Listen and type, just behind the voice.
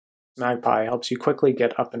Magpie helps you quickly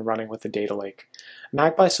get up and running with a data lake.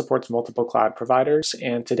 Magpie supports multiple cloud providers,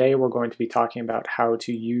 and today we're going to be talking about how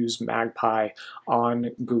to use Magpie on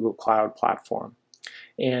Google Cloud Platform.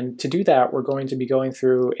 And to do that, we're going to be going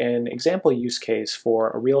through an example use case for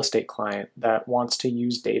a real estate client that wants to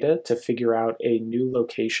use data to figure out a new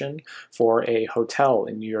location for a hotel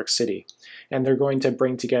in New York City. And they're going to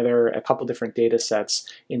bring together a couple different data sets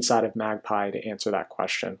inside of Magpie to answer that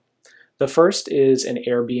question. The first is an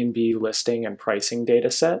Airbnb listing and pricing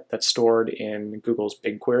data set that's stored in Google's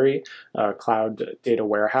BigQuery cloud data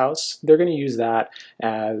warehouse. They're going to use that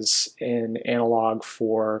as an analog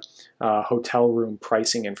for hotel room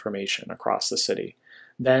pricing information across the city.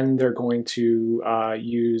 Then they're going to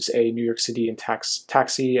use a New York City and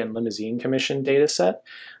taxi and limousine commission data set.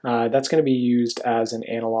 That's going to be used as an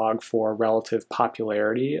analog for relative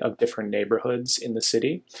popularity of different neighborhoods in the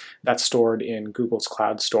city. That's stored in Google's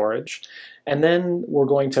cloud storage. And then we're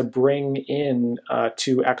going to bring in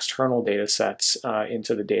two external data sets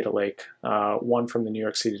into the data lake, one from the New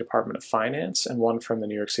York City Department of Finance and one from the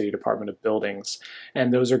New York City Department of Buildings.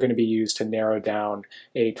 And those are going to be used to narrow down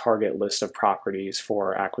a target list of properties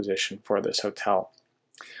for acquisition for this hotel.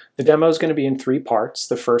 The demo is going to be in three parts.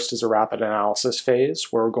 The first is a rapid analysis phase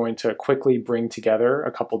where we're going to quickly bring together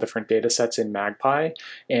a couple different data sets in Magpie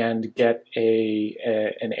and get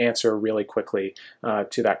an answer really quickly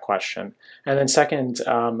to that question. And then second,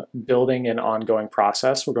 building an ongoing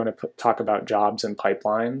process. We're going to talk about jobs and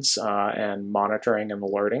pipelines and monitoring and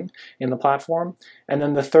alerting in the platform. And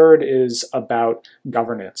then the third is about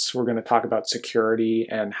governance. We're going to talk about security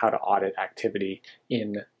and how to audit activity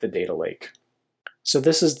in the data lake. So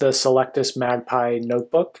this is the Silectis Magpie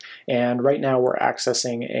notebook, and right now we're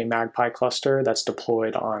accessing a Magpie cluster that's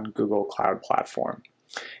deployed on Google Cloud Platform.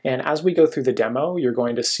 And as we go through the demo, you're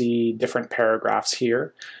going to see different paragraphs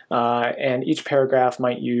here, and each paragraph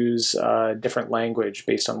might use different language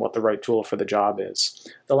based on what the right tool for the job is.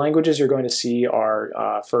 The languages you're going to see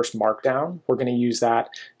are first Markdown. We're going to use that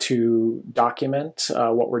to document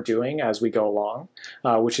what we're doing as we go along,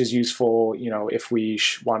 which is useful, if we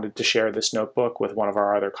wanted to share this notebook with one of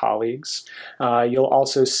our other colleagues. You'll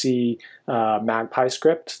also see Magpie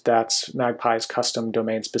script. That's Magpie's custom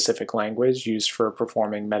domain-specific language used for performing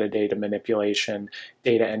metadata manipulation,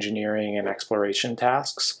 data engineering, and exploration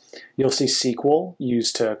tasks. You'll see SQL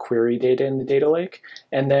used to query data in the data lake,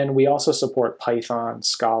 and then we also support Python,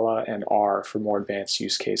 Scala, and R for more advanced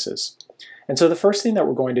use cases. And so the first thing that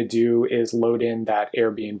we're going to do is load in that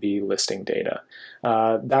Airbnb listing data.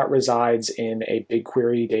 That resides in a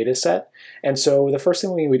BigQuery data set. And so the first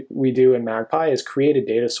thing we do in Magpie is create a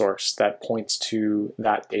data source that points to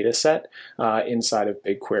that data set inside of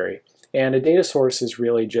BigQuery. And a data source is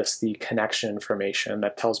really just the connection information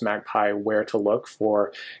that tells Magpie where to look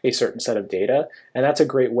for a certain set of data. And that's a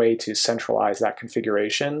great way to centralize that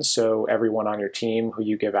configuration so everyone on your team who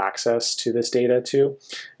you give access to this data to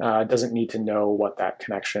doesn't need to know what that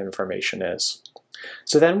connection information is.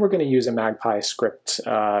 So then we're going to use a Magpie script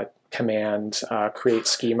command, create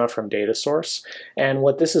schema from data source. And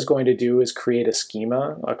what this is going to do is create a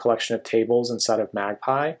schema, a collection of tables inside of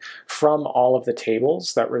Magpie from all of the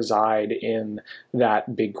tables that reside in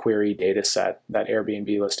that BigQuery data set, that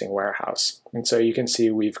Airbnb listing warehouse. And so you can see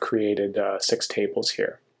we've created 6 tables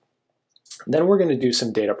here. Then we're going to do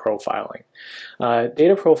some data profiling.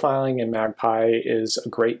 Data profiling in Magpie is a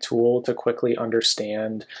great tool to quickly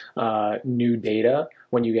understand new data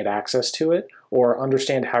when you get access to it, or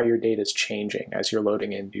understand how your data is changing as you're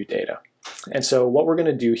loading in new data. And so what we're going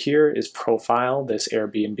to do here is profile this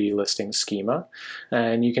Airbnb listing schema.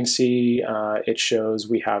 And you can see it shows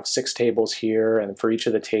we have 6 tables here, and for each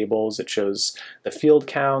of the tables it shows the field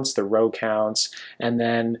counts, the row counts, and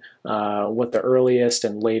then what the earliest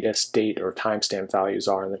and latest date or timestamp values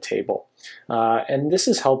are in the table. And this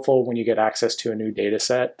is helpful when you get access to a new data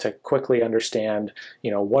set to quickly understand,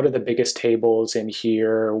 what are the biggest tables in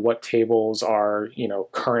here, what tables are,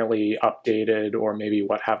 currently updated, or maybe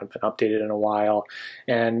what haven't been updated in a while.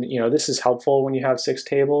 And, this is helpful when you have 6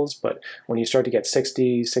 tables, but when you start to get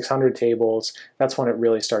 60, 600 tables, that's when it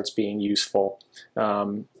really starts being useful.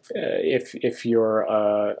 If you're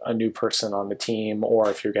a new person on the team,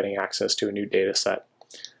 or if you're getting access to a new data set.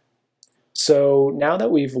 So now that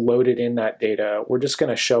we've loaded in that data, we're just going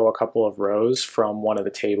to show a couple of rows from one of the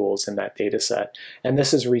tables in that data set. And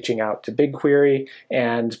this is reaching out to BigQuery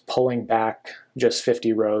and pulling back just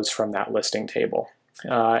 50 rows from that listing table.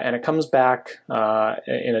 And it comes back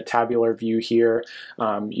in a tabular view here.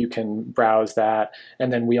 You can browse that,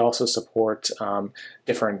 and then we also support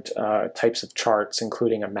different types of charts,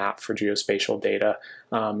 including a map for geospatial data,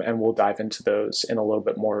 and we'll dive into those in a little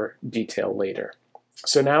bit more detail later.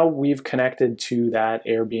 So now we've connected to that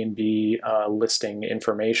Airbnb listing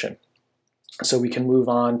information. So we can move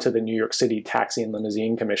on to the New York City Taxi and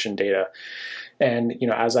Limousine Commission data. And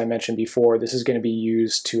as I mentioned before, this is going to be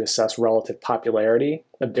used to assess relative popularity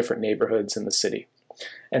of different neighborhoods in the city.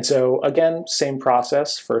 And so again, same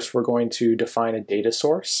process. First, we're going to define a data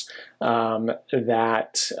source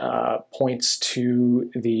that points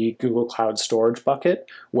to the Google Cloud Storage bucket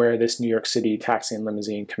where this New York City Taxi and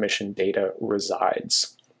Limousine Commission data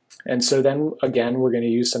resides. And so then again, we're going to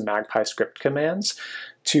use some Magpie script commands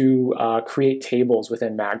to create tables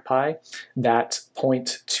within Magpie that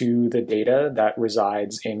point to the data that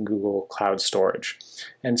resides in Google Cloud Storage.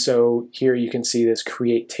 And so here you can see this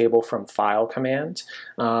create table from file command.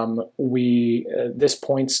 This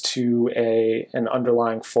points to an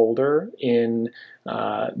underlying folder in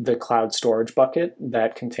the cloud storage bucket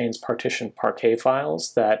that contains partitioned Parquet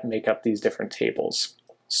files that make up these different tables.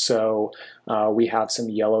 So we have some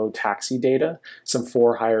yellow taxi data, some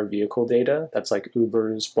for-hire vehicle data, that's like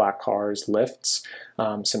Ubers, black cars, Lyfts,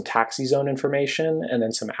 some taxi zone information, and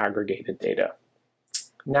then some aggregated data.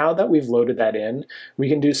 Now that we've loaded that in, we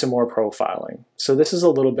can do some more profiling. So this is a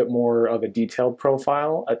little bit more of a detailed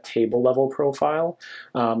profile, a table level profile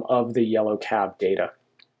of the yellow cab data.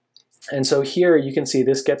 And so here you can see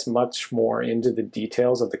this gets much more into the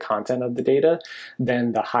details of the content of the data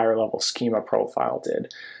than the higher level schema profile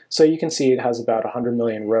did. So you can see it has about 100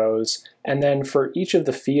 million rows, and then for each of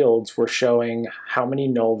the fields we're showing how many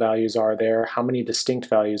null values are there, how many distinct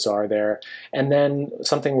values are there, and then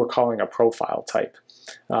something we're calling a profile type.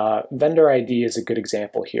 Vendor ID is a good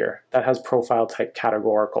example here. That has profile type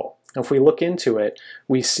categorical. If we look into it,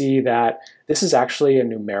 we see that this is actually a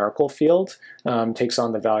numerical field, takes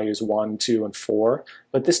on the values 1, 2, and 4,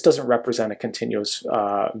 but this doesn't represent a continuous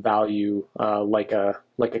value like a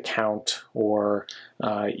count or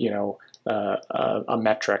a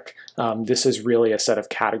metric. This is really a set of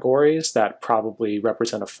categories that probably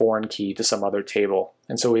represent a foreign key to some other table,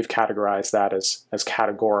 and so we've categorized that as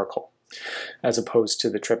categorical, as opposed to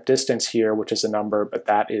the trip distance here, which is a number, but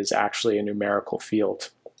that is actually a numerical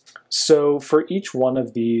field. So for each one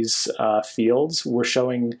of these fields, we're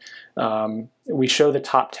showing, we show the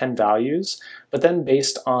top 10 values, but then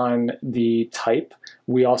based on the type,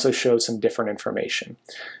 we also show some different information.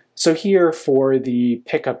 So here for the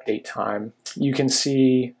pickup date time, you can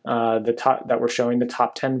see that we're showing the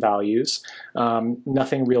top 10 values.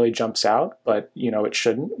 Nothing really jumps out, but it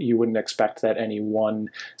shouldn't. You wouldn't expect that any one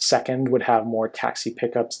second would have more taxi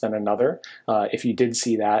pickups than another. If you did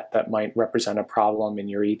see that, that might represent a problem in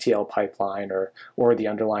your ETL pipeline or the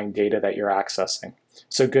underlying data that you're accessing.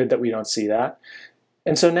 So good that we don't see that.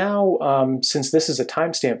 And so now, since this is a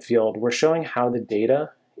timestamp field, we're showing how the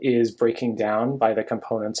data is breaking down by the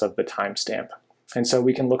components of the timestamp. And so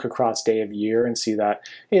we can look across day of year and see that,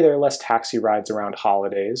 hey, there are less taxi rides around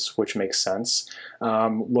holidays, which makes sense.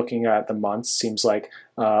 Looking at the months, seems like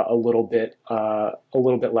a little bit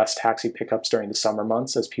less taxi pickups during the summer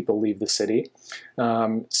months as people leave the city.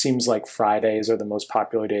 Seems like Fridays are the most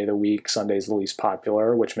popular day of the week, Sundays the least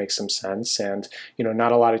popular, which makes some sense. And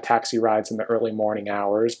not a lot of taxi rides in the early morning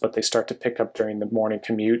hours, but they start to pick up during the morning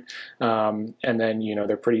commute, and then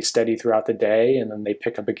they're pretty steady throughout the day, and then they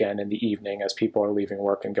pick up again in the evening as people are leaving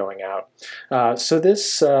work and going out. So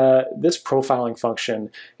this profiling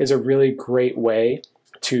function is a really great way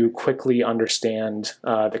to quickly understand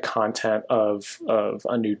the content of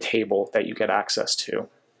a new table that you get access to.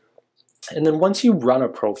 And then once you run a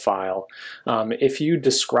profile, if you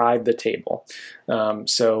describe the table,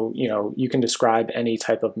 so you can describe any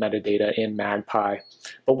type of metadata in Magpie,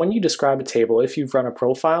 but when you describe a table, if you've run a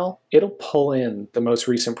profile, it'll pull in the most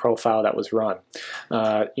recent profile that was run.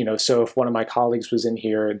 So if one of my colleagues was in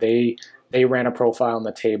here, they ran a profile on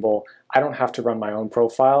the table. I don't have to run my own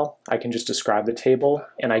profile. I can just describe the table,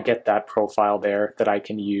 and I get that profile there that I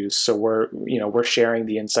can use. So we're sharing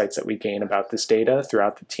the insights that we gain about this data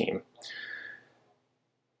throughout the team.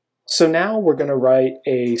 So now we're going to write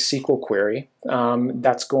a SQL query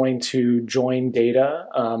that's going to join data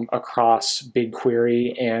across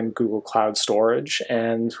BigQuery and Google Cloud Storage.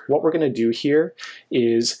 And what we're going to do here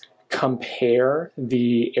is compare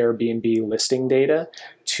the Airbnb listing data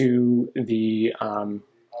to the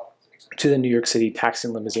New York City Taxi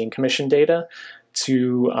and Limousine Commission data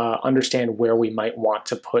to understand where we might want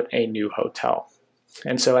to put a new hotel.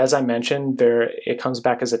 And so as I mentioned, it comes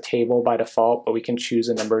back as a table by default, but we can choose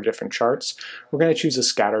a number of different charts. We're going to choose a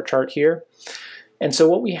scatter chart here. And so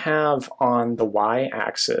what we have on the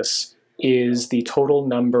y-axis is the total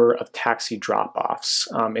number of taxi drop-offs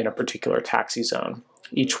in a particular taxi zone.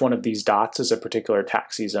 Each one of these dots is a particular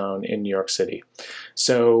taxi zone in New York City.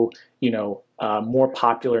 So, more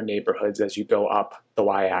popular neighborhoods as you go up the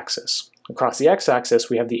y-axis. Across the x-axis,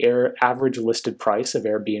 we have the average listed price of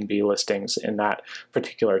Airbnb listings in that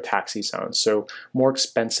particular taxi zone, so more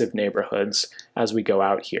expensive neighborhoods as we go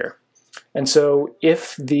out here. And so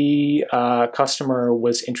if the customer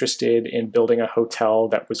was interested in building a hotel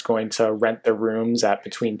that was going to rent the rooms at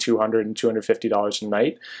between $200 and $250 a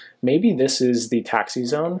night, maybe this is the taxi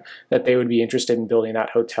zone that they would be interested in building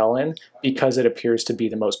that hotel in because it appears to be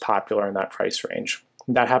the most popular in that price range.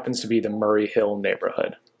 That happens to be the Murray Hill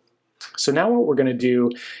neighborhood. So now what we're going to do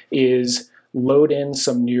is load in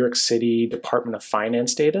some New York City Department of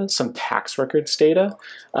Finance data, some tax records data,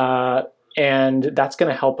 and that's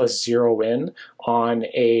going to help us zero in on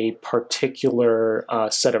a particular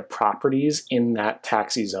set of properties in that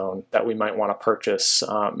taxi zone that we might want to purchase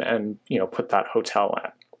and put that hotel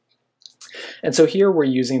at. And so here we're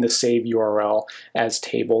using the save URL as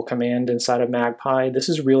table command inside of Magpie. This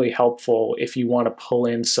is really helpful if you want to pull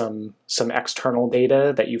in some external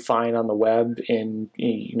data that you find on the web in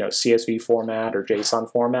CSV format or JSON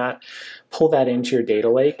format. Pull that into your data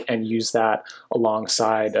lake and use that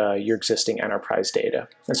alongside your existing enterprise data.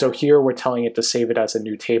 And so here we're telling it to save it as a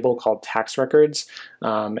new table called tax records,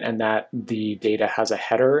 and that the data has a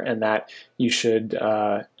header, and that you should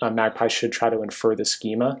Magpie should try to infer the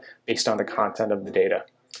schema based on the content of the data.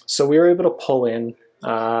 So we were able to pull in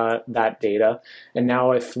that data, and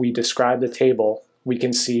now if we describe the table, we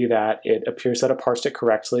can see that it appears that it parsed it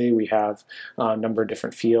correctly. We have a number of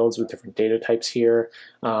different fields with different data types here,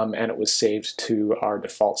 and it was saved to our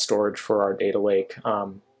default storage for our data lake.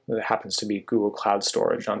 That happens to be Google Cloud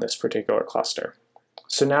Storage on this particular cluster.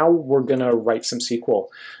 So now we're going to write some SQL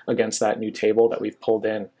against that new table that we've pulled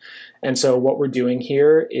in. And so what we're doing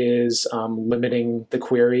here is limiting the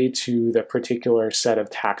query to the particular set of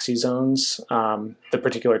taxi zones, the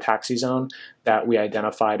particular taxi zone that we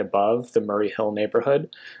identified above, the Murray Hill neighborhood,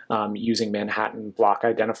 using Manhattan block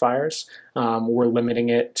identifiers. We're limiting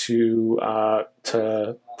it to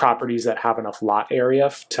properties that have enough lot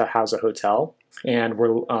area to house a hotel. And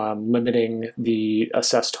we're limiting the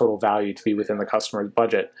assessed total value to be within the customer's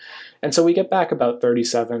budget. And so we get back about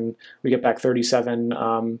 37,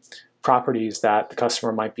 properties that the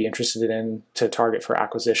customer might be interested in to target for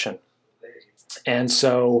acquisition. And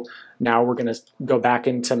so now we're going to go back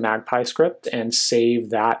into Magpie script and save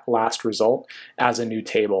that last result as a new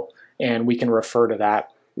table. And we can refer to that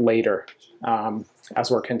later as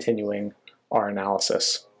we're continuing our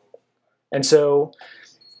analysis. And so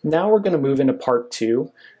now we're going to move into part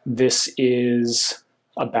 2. This is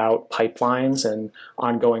about pipelines and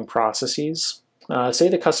ongoing processes. Say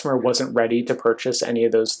the customer wasn't ready to purchase any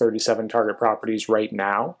of those 37 target properties right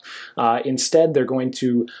now. Instead, they're going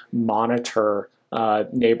to monitor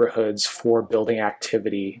neighborhoods for building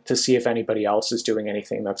activity to see if anybody else is doing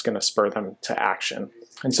anything that's going to spur them to action.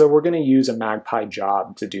 And so we're going to use a Magpie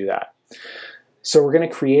job to do that. So we're going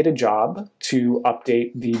to create a job to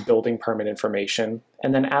update the building permit information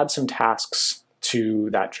and then add some tasks to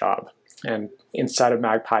that job. And inside of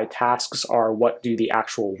Magpie, tasks are what do the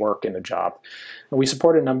actual work in a job. And we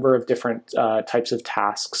support a number of different types of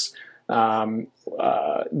tasks, the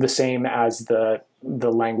same as the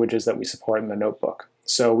languages that we support in the notebook.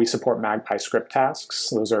 So we support Magpie script tasks.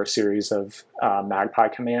 Those are a series of Magpie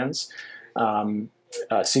commands.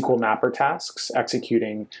 SQL mapper tasks,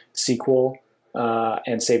 executing SQL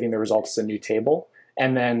and saving the results as a new table,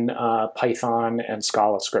 and then Python and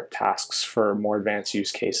Scala script tasks for more advanced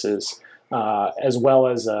use cases, as well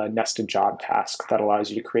as a nested job task that allows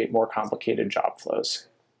you to create more complicated job flows.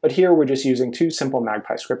 But here we're just using 2 simple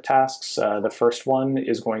Magpie script tasks. The first one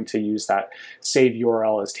is going to use that save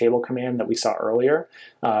URL as table command that we saw earlier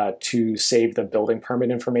to save the building permit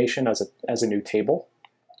information as a new table.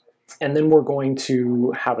 And then we're going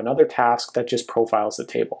to have another task that just profiles the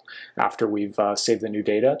table after we've saved the new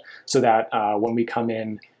data, so that when we come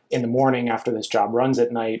in the morning after this job runs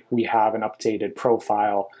at night, we have an updated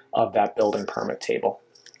profile of that building permit table.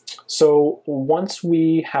 So once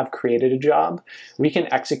we have created a job, we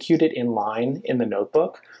can execute it in line in the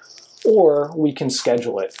notebook, or we can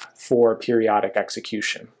schedule it for periodic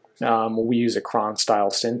execution. We use a cron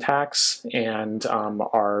style syntax, and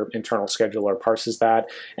our internal scheduler parses that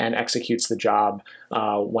and executes the job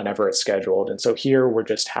whenever it's scheduled. And so here we're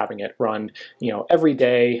just having it run, every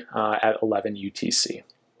day at 11 UTC.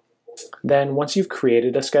 Then once you've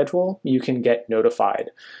created a schedule, you can get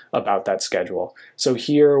notified about that schedule. So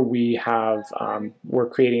here we have, we're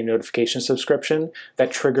creating a notification subscription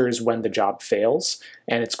that triggers when the job fails,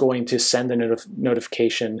 and it's going to send the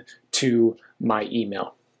notification to my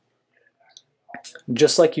email.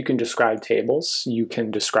 Just like you can describe tables, you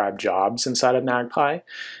can describe jobs inside of Magpie.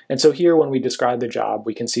 And so here, when we describe the job,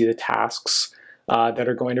 we can see the tasks that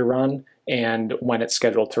are going to run and when it's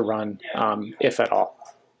scheduled to run, if at all.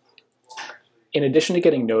 In addition to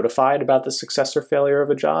getting notified about the success or failure of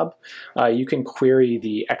a job, you can query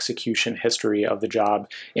the execution history of the job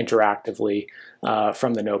interactively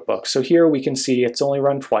from the notebook. So here we can see it's only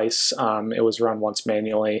run twice. It was run once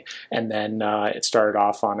manually, and then it started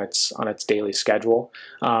off on its daily schedule.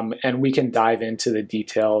 And we can dive into the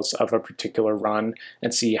details of a particular run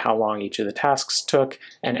and see how long each of the tasks took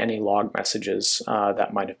and any log messages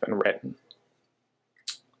that might have been written.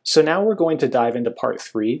 So now we're going to dive into part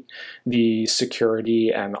 3, the security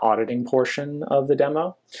and auditing portion of the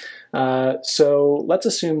demo. So let's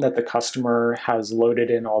assume that the customer has loaded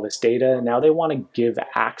in all this data. Now they want to give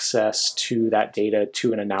access to that data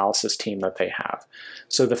to an analysis team that they have.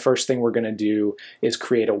 So the first thing we're going to do is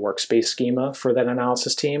create a workspace schema for that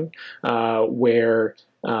analysis team where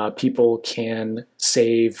people can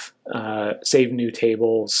save new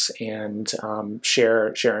tables and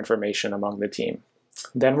share information among the team.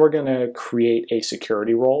 Then we're going to create a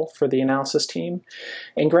security role for the analysis team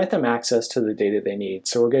and grant them access to the data they need.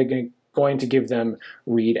 So we're going to give them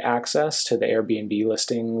read access to the Airbnb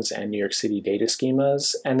listings and New York City data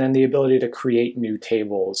schemas, and then the ability to create new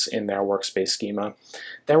tables in their workspace schema.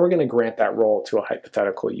 Then we're going to grant that role to a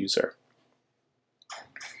hypothetical user.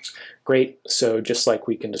 Great, so just like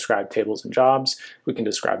we can describe tables and jobs, we can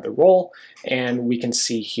describe the role, and we can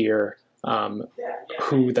see here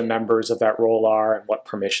who the members of that role are and what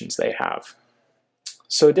permissions they have.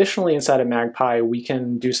 So additionally, inside of Magpie, we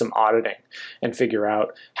can do some auditing and figure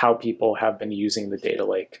out how people have been using the data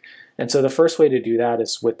lake. And so the first way to do that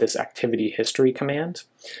is with this activity history command.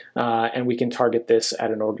 And we can target this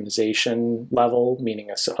at an organization level,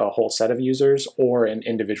 meaning a whole set of users, or an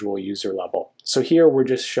individual user level. So here we're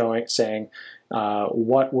just saying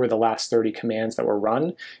what were the last 30 commands that were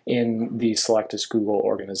run in the Silectis Google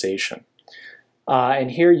organization.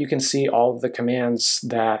 And here you can see all of the commands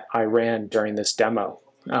that I ran during this demo.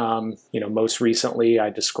 Most recently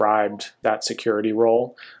I described that security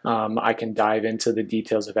role. I can dive into the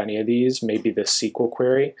details of any of these, maybe the SQL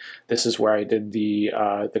query. This is where I did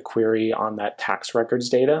the query on that tax records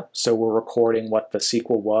data. So we're recording what the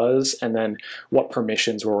SQL was and then what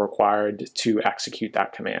permissions were required to execute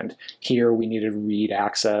that command. Here we needed read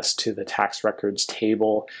access to the tax records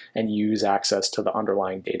table and use access to the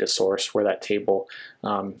underlying data source where that table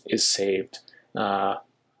is saved.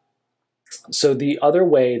 So the other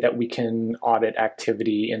way that we can audit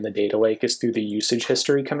activity in the data lake is through the usage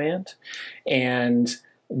history command. And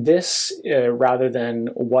this, rather than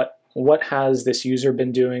what has this user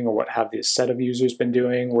been doing or what have this set of users been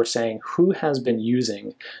doing, we're saying who has been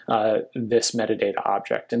using this metadata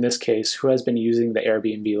object. In this case, who has been using the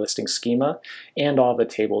Airbnb listing schema and all the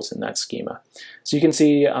tables in that schema. So you can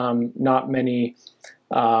see not many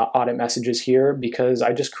audit messages here because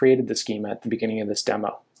I just created the schema at the beginning of this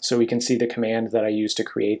demo. So we can see the command that I used to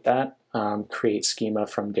create that, create schema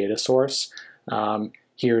from data source.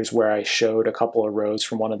 Here's where I showed a couple of rows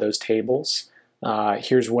from one of those tables.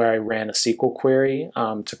 Here's where I ran a SQL query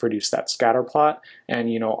to produce that scatter plot. And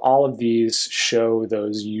all of these show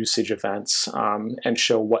those usage events and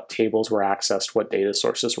show what tables were accessed, what data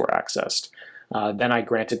sources were accessed. Then I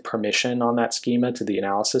granted permission on that schema to the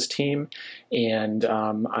analysis team, and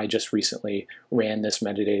I just recently ran this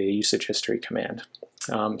metadata usage history command.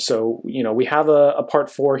 So we have a part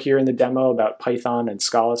 4 here in the demo about Python and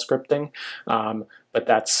Scala scripting, but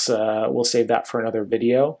that's we'll save that for another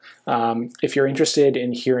video. If you're interested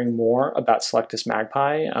in hearing more about Silectis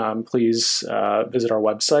Magpie, please visit our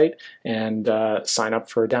website and sign up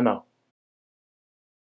for a demo.